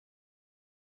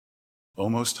O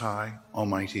Most High,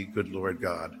 Almighty, good Lord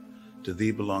God, to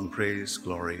thee belong praise,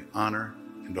 glory, honor,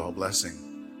 and all blessing.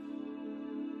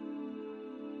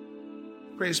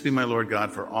 Praise be my Lord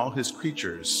God for all his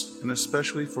creatures, and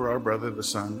especially for our brother the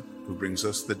sun, who brings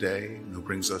us the day and who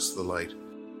brings us the light.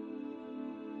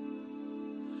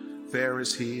 Fair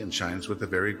is he and shines with a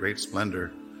very great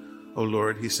splendor. O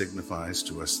Lord, he signifies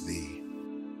to us thee.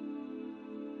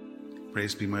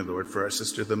 Praise be my Lord for our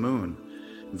sister the moon,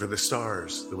 and for the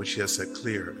stars, the which he has set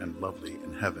clear and lovely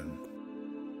in heaven.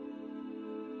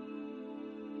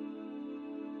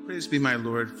 Praise be my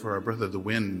Lord for our brother the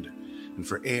wind, and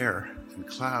for air and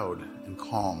cloud and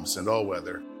calms and all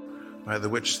weather, by the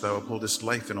which thou upholdest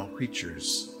life in all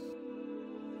creatures.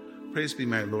 Praise be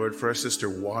my Lord for our sister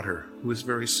water, who is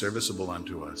very serviceable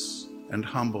unto us, and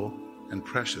humble and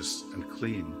precious and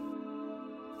clean.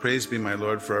 Praise be my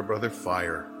Lord for our brother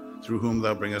fire, through whom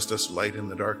thou bringest us light in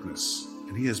the darkness,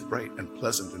 and he is bright and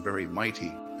pleasant and very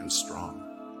mighty and strong.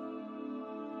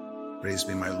 Praise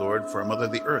be my Lord for our mother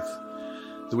the earth,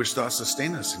 the which doth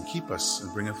sustain us and keep us,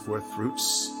 and bringeth forth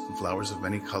fruits and flowers of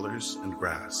many colors and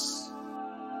grass.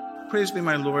 Praise be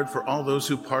my Lord for all those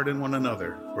who pardon one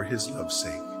another for his love's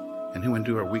sake, and who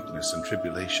endure weakness and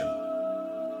tribulation.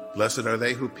 Blessed are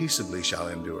they who peaceably shall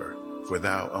endure, for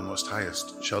thou, O Most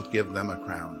Highest, shalt give them a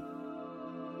crown.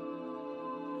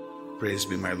 Praise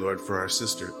be my Lord for our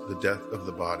sister, the death of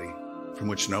the body, from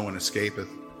which no one escapeth.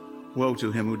 Woe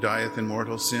to him who dieth in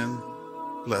mortal sin.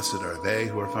 Blessed are they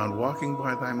who are found walking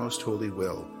by thy most holy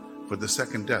will, for the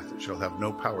second death shall have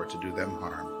no power to do them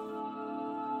harm.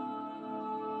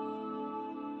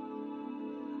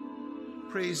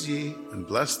 Praise ye and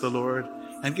bless the Lord,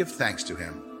 and give thanks to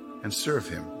him, and serve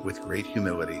him with great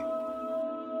humility.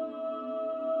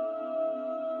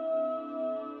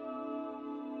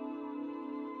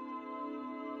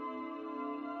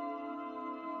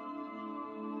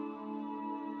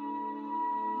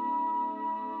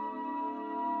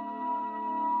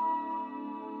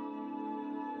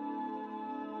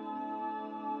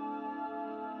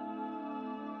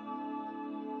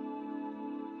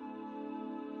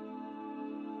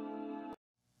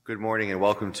 Good morning and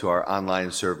welcome to our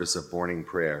online service of morning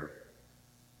prayer.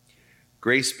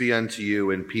 Grace be unto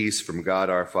you and peace from God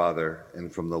our Father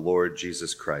and from the Lord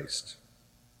Jesus Christ.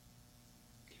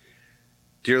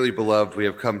 Dearly beloved, we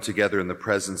have come together in the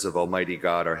presence of Almighty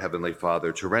God, our Heavenly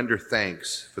Father, to render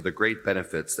thanks for the great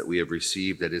benefits that we have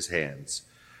received at his hands,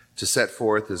 to set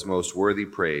forth his most worthy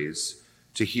praise,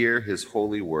 to hear his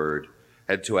holy word,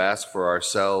 and to ask for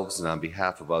ourselves and on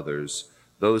behalf of others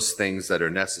those things that are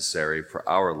necessary for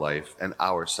our life and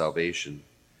our salvation.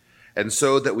 And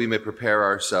so that we may prepare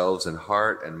ourselves in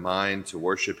heart and mind to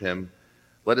worship him,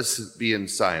 let us be in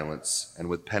silence and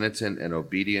with penitent and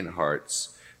obedient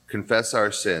hearts confess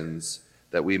our sins,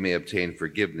 that we may obtain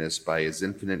forgiveness by his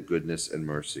infinite goodness and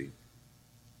mercy.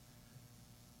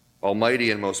 Almighty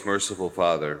and most merciful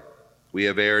Father, we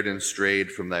have erred and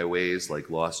strayed from thy ways like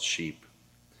lost sheep.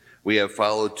 We have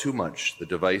followed too much the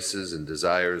devices and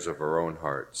desires of our own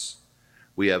hearts.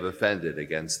 We have offended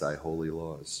against thy holy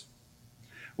laws.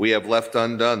 We have left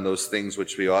undone those things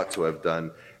which we ought to have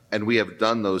done, and we have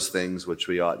done those things which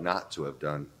we ought not to have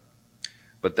done.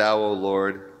 But thou, O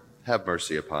Lord, have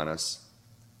mercy upon us.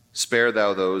 Spare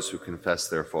thou those who confess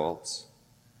their faults.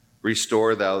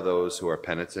 Restore thou those who are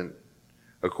penitent,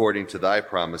 according to thy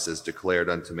promises declared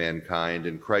unto mankind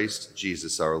in Christ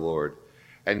Jesus our Lord.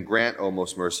 And grant, O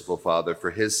most merciful Father,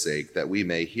 for his sake, that we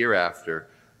may hereafter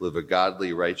live a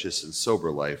godly, righteous, and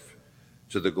sober life,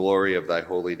 to the glory of thy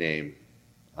holy name.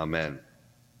 Amen.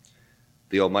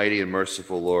 The Almighty and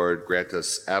merciful Lord grant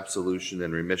us absolution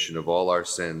and remission of all our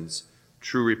sins,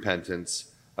 true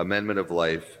repentance, amendment of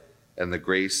life, and the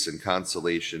grace and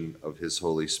consolation of his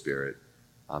Holy Spirit.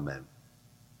 Amen.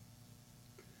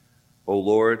 O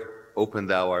Lord, open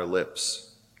thou our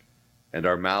lips, and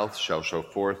our mouth shall show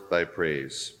forth thy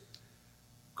praise.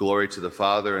 Glory to the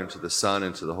Father, and to the Son,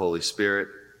 and to the Holy Spirit,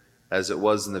 as it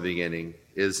was in the beginning,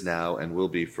 is now, and will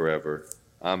be forever.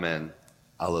 Amen.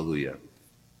 Alleluia.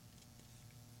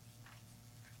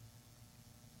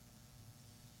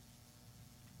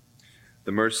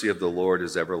 The mercy of the Lord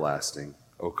is everlasting.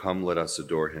 O come, let us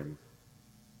adore him.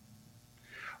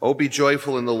 O be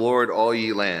joyful in the Lord, all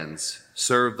ye lands.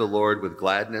 Serve the Lord with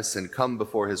gladness, and come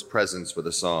before his presence with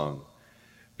a song.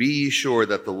 Be ye sure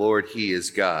that the Lord, he is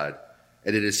God,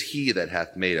 and it is he that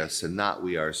hath made us, and not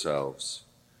we ourselves.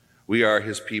 We are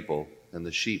his people, and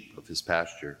the sheep of his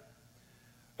pasture.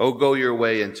 O go your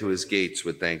way into his gates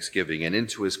with thanksgiving, and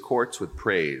into his courts with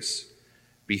praise.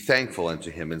 Be thankful unto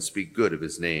him, and speak good of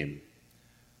his name.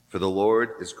 For the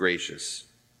Lord is gracious,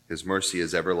 his mercy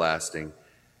is everlasting,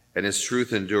 and his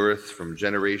truth endureth from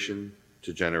generation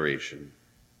to generation.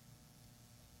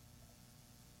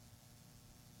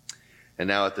 And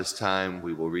now at this time,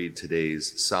 we will read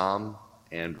today's psalm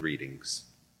and readings.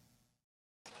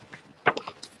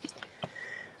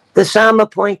 The psalm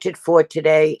appointed for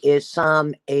today is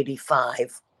Psalm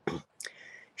 85.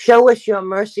 Show us your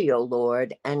mercy, O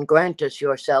Lord, and grant us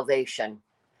your salvation.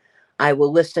 I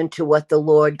will listen to what the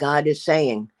Lord God is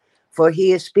saying, for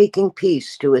he is speaking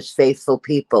peace to his faithful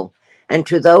people and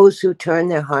to those who turn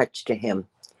their hearts to him.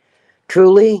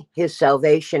 Truly, his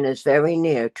salvation is very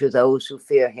near to those who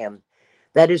fear him,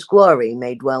 that his glory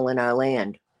may dwell in our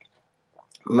land.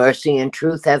 Mercy and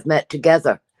truth have met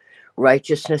together.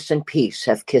 Righteousness and peace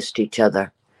have kissed each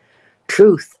other.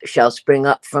 Truth shall spring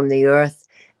up from the earth,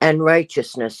 and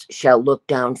righteousness shall look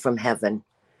down from heaven.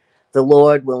 The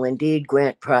Lord will indeed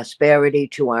grant prosperity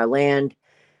to our land,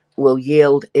 will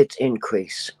yield its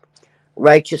increase.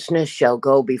 Righteousness shall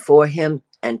go before him,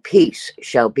 and peace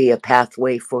shall be a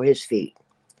pathway for his feet.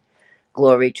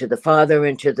 Glory to the Father,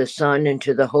 and to the Son, and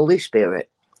to the Holy Spirit,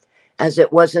 as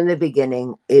it was in the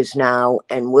beginning, is now,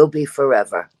 and will be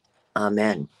forever.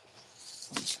 Amen.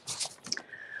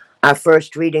 Our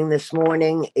first reading this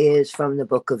morning is from the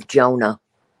book of Jonah.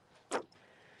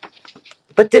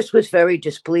 But this was very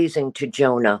displeasing to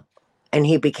Jonah, and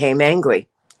he became angry.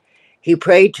 He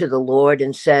prayed to the Lord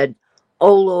and said,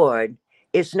 O Lord,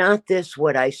 is not this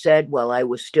what I said while I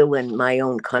was still in my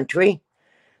own country?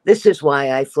 This is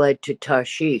why I fled to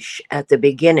Tarshish at the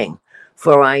beginning,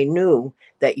 for I knew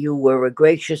that you were a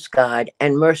gracious God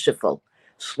and merciful,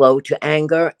 slow to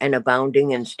anger and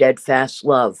abounding in steadfast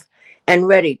love, and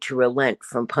ready to relent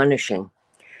from punishing.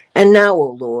 And now,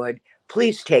 O Lord,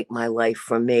 please take my life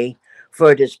from me,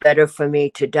 for it is better for me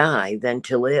to die than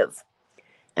to live.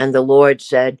 And the Lord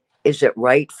said, Is it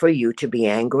right for you to be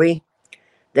angry?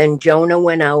 Then Jonah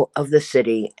went out of the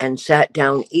city and sat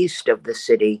down east of the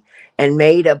city and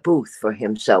made a booth for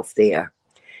himself there.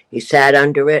 He sat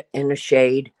under it in the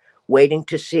shade, waiting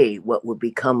to see what would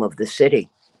become of the city.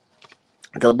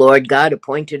 The Lord God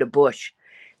appointed a bush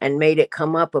and made it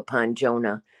come up upon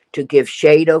Jonah to give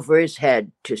shade over his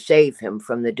head to save him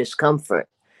from the discomfort.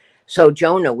 So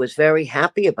Jonah was very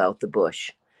happy about the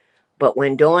bush. But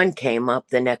when dawn came up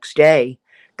the next day,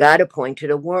 God appointed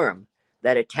a worm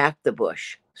that attacked the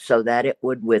bush so that it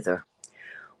would wither.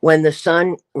 When the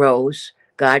sun rose,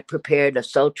 God prepared a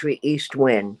sultry east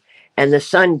wind, and the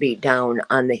sun beat down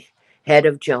on the head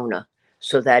of Jonah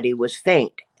so that he was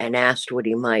faint and asked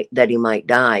that he might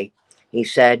die. He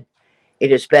said,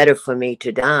 It is better for me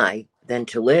to die than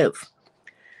to live.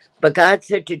 But God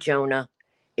said to Jonah,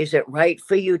 Is it right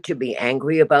for you to be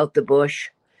angry about the bush?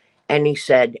 And he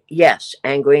said, Yes,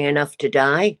 angry enough to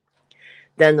die?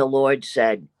 Then the Lord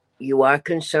said, You are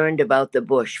concerned about the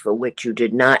bush for which you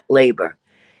did not labor,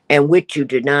 and which you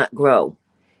did not grow.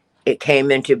 It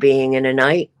came into being in a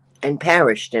night and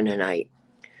perished in a night.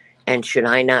 And should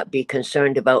I not be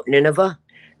concerned about Nineveh,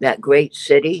 that great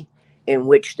city in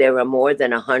which there are more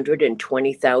than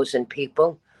 120,000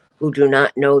 people who do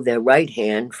not know their right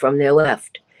hand from their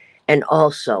left, and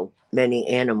also many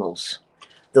animals?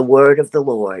 The word of the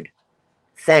Lord.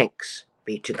 Thanks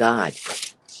be to God.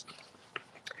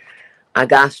 Our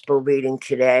gospel reading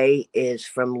today is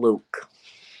from Luke.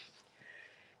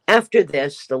 After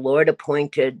this, the Lord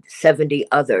appointed 70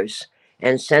 others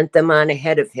and sent them on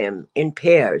ahead of him in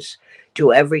pairs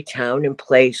to every town and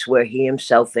place where he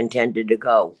himself intended to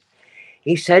go.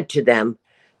 He said to them,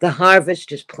 The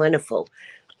harvest is plentiful,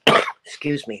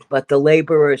 but the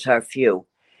laborers are few.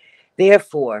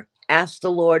 Therefore, ask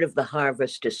the Lord of the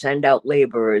harvest to send out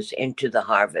laborers into the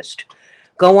harvest.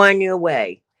 Go on your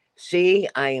way. See,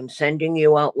 I am sending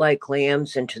you out like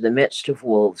lambs into the midst of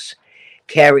wolves.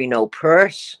 Carry no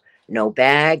purse, no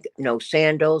bag, no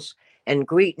sandals, and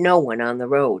greet no one on the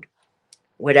road.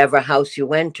 Whatever house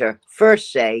you enter,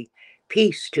 first say,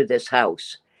 Peace to this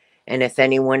house. And if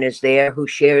anyone is there who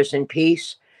shares in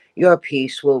peace, your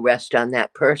peace will rest on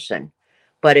that person.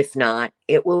 But if not,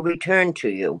 it will return to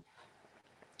you.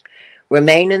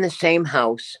 Remain in the same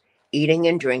house, eating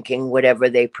and drinking whatever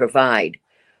they provide,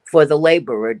 for the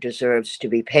laborer deserves to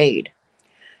be paid.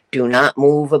 Do not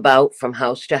move about from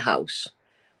house to house.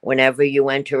 Whenever you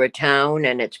enter a town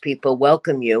and its people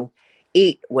welcome you,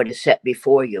 eat what is set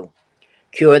before you.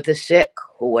 Cure the sick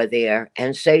who are there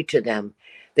and say to them,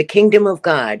 The kingdom of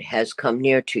God has come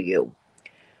near to you.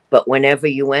 But whenever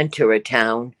you enter a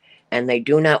town and they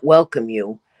do not welcome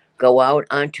you, go out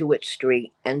onto its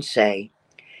street and say,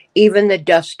 Even the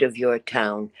dust of your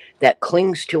town that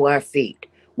clings to our feet,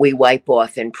 we wipe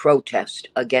off in protest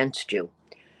against you.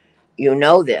 You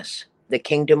know this, the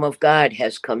kingdom of God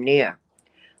has come near.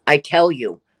 I tell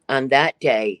you, On that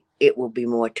day, it will be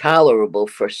more tolerable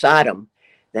for Sodom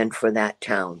than for that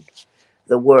town.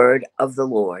 The word of the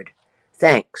Lord.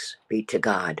 Thanks be to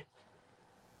God.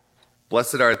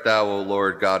 Blessed art thou, O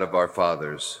Lord God of our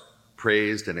fathers,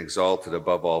 praised and exalted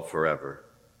above all forever.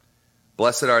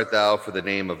 Blessed art thou for the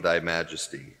name of thy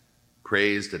majesty,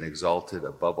 praised and exalted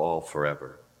above all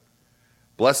forever.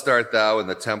 Blessed art thou in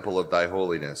the temple of thy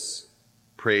holiness,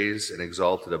 praised and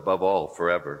exalted above all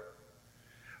forever.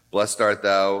 Blessed art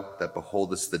thou that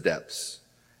beholdest the depths,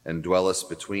 and dwellest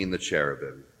between the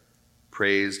cherubim,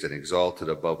 praised and exalted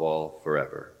above all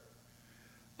forever.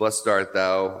 Blessed art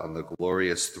thou on the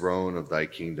glorious throne of thy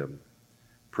kingdom,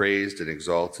 praised and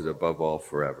exalted above all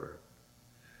forever.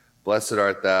 Blessed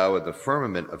art thou in the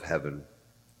firmament of heaven,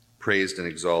 praised and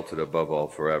exalted above all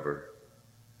forever.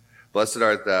 Blessed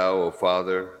art thou, O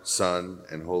Father, Son,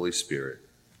 and Holy Spirit,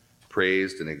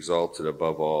 praised and exalted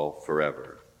above all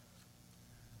forever.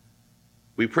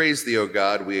 We praise thee, O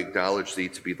God, we acknowledge thee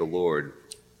to be the Lord.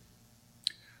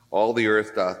 All the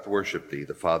earth doth worship thee,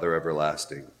 the Father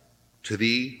everlasting. To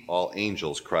thee all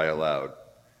angels cry aloud,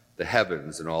 the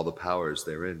heavens and all the powers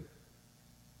therein.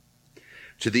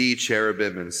 To thee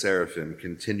cherubim and seraphim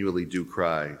continually do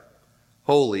cry,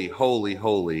 Holy, holy,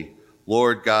 holy,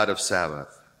 Lord God of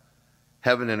Sabaoth.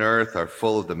 Heaven and earth are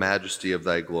full of the majesty of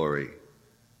thy glory.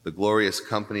 The glorious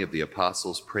company of the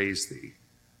apostles praise thee.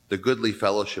 The goodly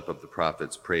fellowship of the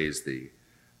prophets praise thee.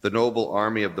 The noble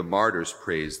army of the martyrs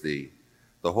praise thee.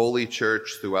 The holy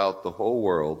church throughout the whole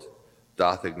world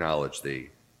doth acknowledge thee,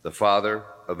 the Father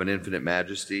of an infinite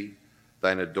majesty,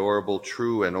 thine adorable,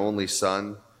 true, and only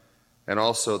Son, and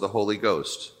also the Holy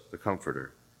Ghost, the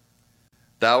Comforter.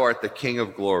 Thou art the King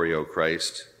of glory, O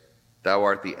Christ. Thou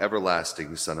art the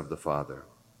everlasting Son of the Father.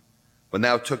 When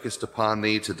thou tookest upon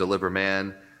thee to deliver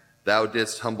man, thou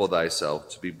didst humble thyself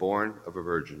to be born of a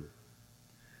virgin.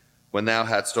 When thou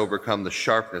hadst overcome the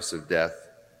sharpness of death,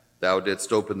 thou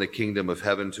didst open the kingdom of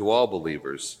heaven to all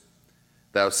believers.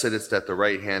 Thou sittest at the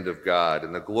right hand of God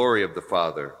in the glory of the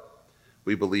Father.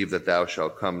 We believe that thou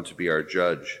shalt come to be our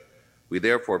judge. We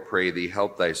therefore pray thee,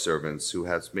 help thy servants who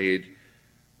hast made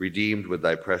redeemed with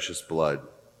thy precious blood.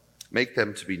 Make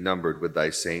them to be numbered with thy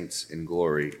saints in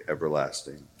glory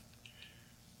everlasting.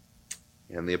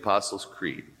 And the Apostles'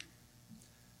 Creed.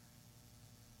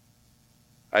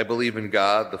 I believe in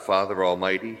God, the Father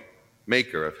Almighty,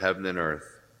 maker of heaven and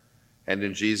earth, and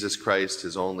in Jesus Christ,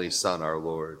 his only Son, our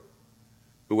Lord,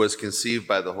 who was conceived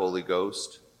by the Holy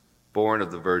Ghost, born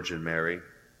of the Virgin Mary,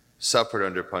 suffered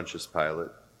under Pontius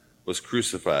Pilate, was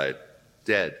crucified,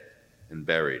 dead, and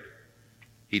buried.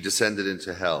 He descended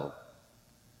into hell.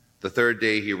 The third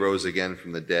day he rose again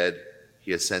from the dead.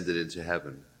 He ascended into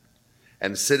heaven,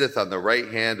 and sitteth on the right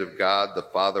hand of God, the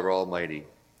Father Almighty.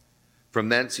 From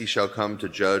thence he shall come to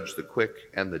judge the quick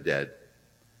and the dead.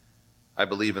 I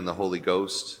believe in the Holy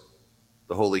Ghost,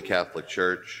 the Holy Catholic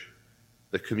Church,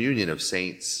 the communion of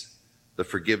saints, the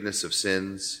forgiveness of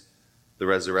sins, the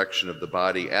resurrection of the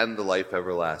body, and the life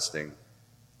everlasting.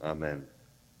 Amen.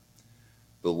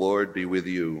 The Lord be with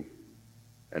you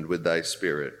and with thy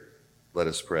spirit. Let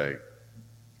us pray.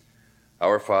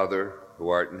 Our Father, who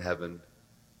art in heaven,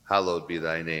 hallowed be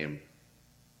thy name.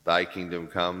 Thy kingdom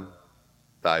come,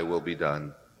 thy will be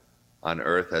done, on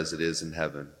earth as it is in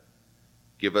heaven.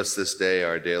 Give us this day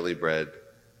our daily bread,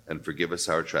 and forgive us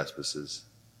our trespasses,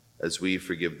 as we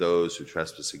forgive those who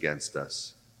trespass against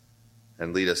us.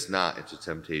 And lead us not into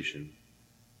temptation,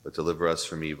 but deliver us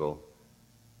from evil.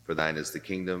 For thine is the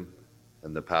kingdom,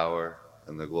 and the power,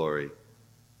 and the glory,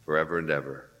 forever and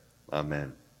ever.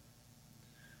 Amen.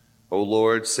 O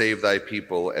Lord, save thy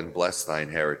people and bless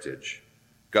thine heritage.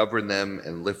 Govern them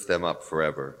and lift them up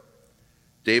forever.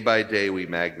 Day by day we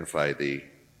magnify thee,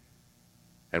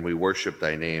 and we worship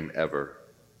thy name ever,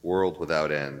 world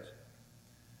without end.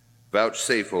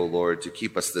 Vouchsafe, O Lord, to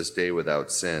keep us this day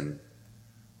without sin.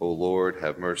 O Lord,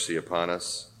 have mercy upon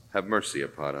us, have mercy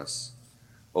upon us.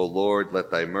 O Lord,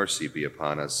 let thy mercy be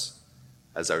upon us,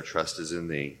 as our trust is in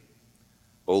thee.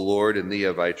 O Lord, in thee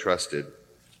have I trusted,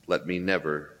 let me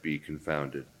never be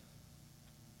confounded.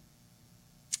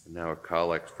 And now a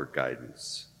collect for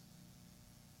guidance.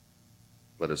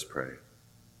 Let us pray.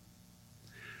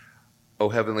 O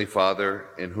Heavenly Father,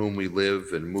 in whom we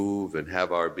live and move and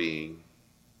have our being,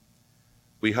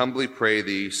 we humbly pray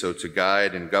thee so to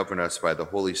guide and govern us by the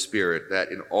Holy Spirit,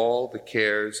 that in all the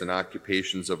cares and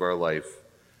occupations of our life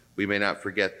we may not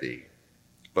forget thee,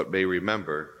 but may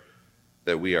remember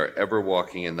that we are ever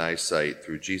walking in thy sight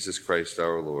through Jesus Christ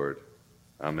our Lord.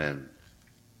 Amen.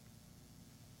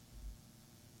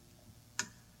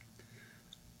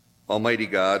 Almighty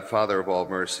God, Father of all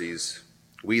mercies,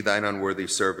 We, thine unworthy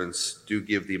servants, do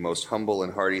give thee most humble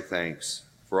and hearty thanks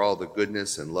for all the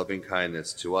goodness and loving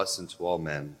kindness to us and to all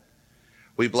men.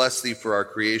 We bless thee for our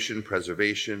creation,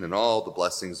 preservation, and all the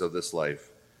blessings of this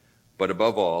life, but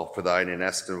above all for thine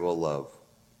inestimable love,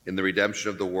 in the redemption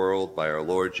of the world by our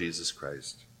Lord Jesus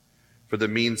Christ, for the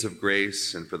means of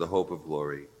grace and for the hope of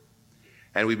glory.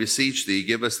 And we beseech thee,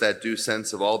 give us that due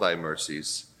sense of all thy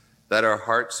mercies, that our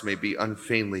hearts may be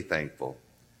unfeignedly thankful,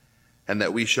 and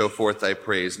that we show forth thy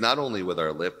praise not only with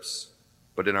our lips,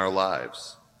 but in our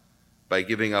lives, by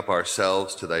giving up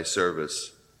ourselves to thy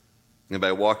service, and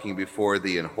by walking before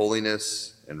thee in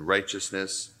holiness and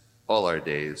righteousness all our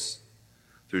days,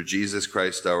 through Jesus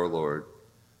Christ our Lord,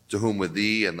 to whom with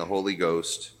thee and the Holy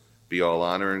Ghost be all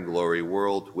honor and glory,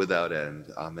 world without end.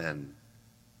 Amen.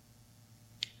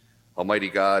 Almighty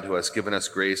God, who hast given us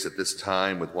grace at this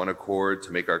time with one accord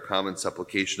to make our common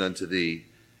supplication unto thee,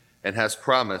 and hast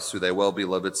promised through thy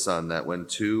well-beloved Son that when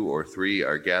 2 or 3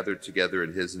 are gathered together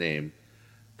in his name,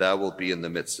 thou wilt be in the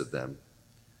midst of them.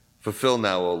 Fulfill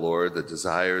now, O Lord, the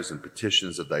desires and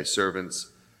petitions of thy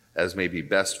servants, as may be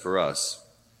best for us,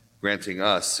 granting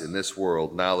us in this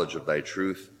world knowledge of thy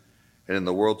truth, and in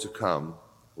the world to come,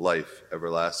 life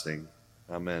everlasting.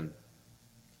 Amen.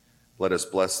 Let us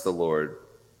bless the Lord.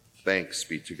 Thanks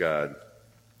be to God.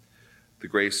 The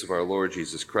grace of our Lord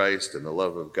Jesus Christ and the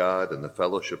love of God and the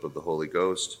fellowship of the Holy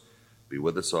Ghost be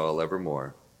with us all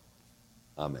evermore.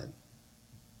 Amen.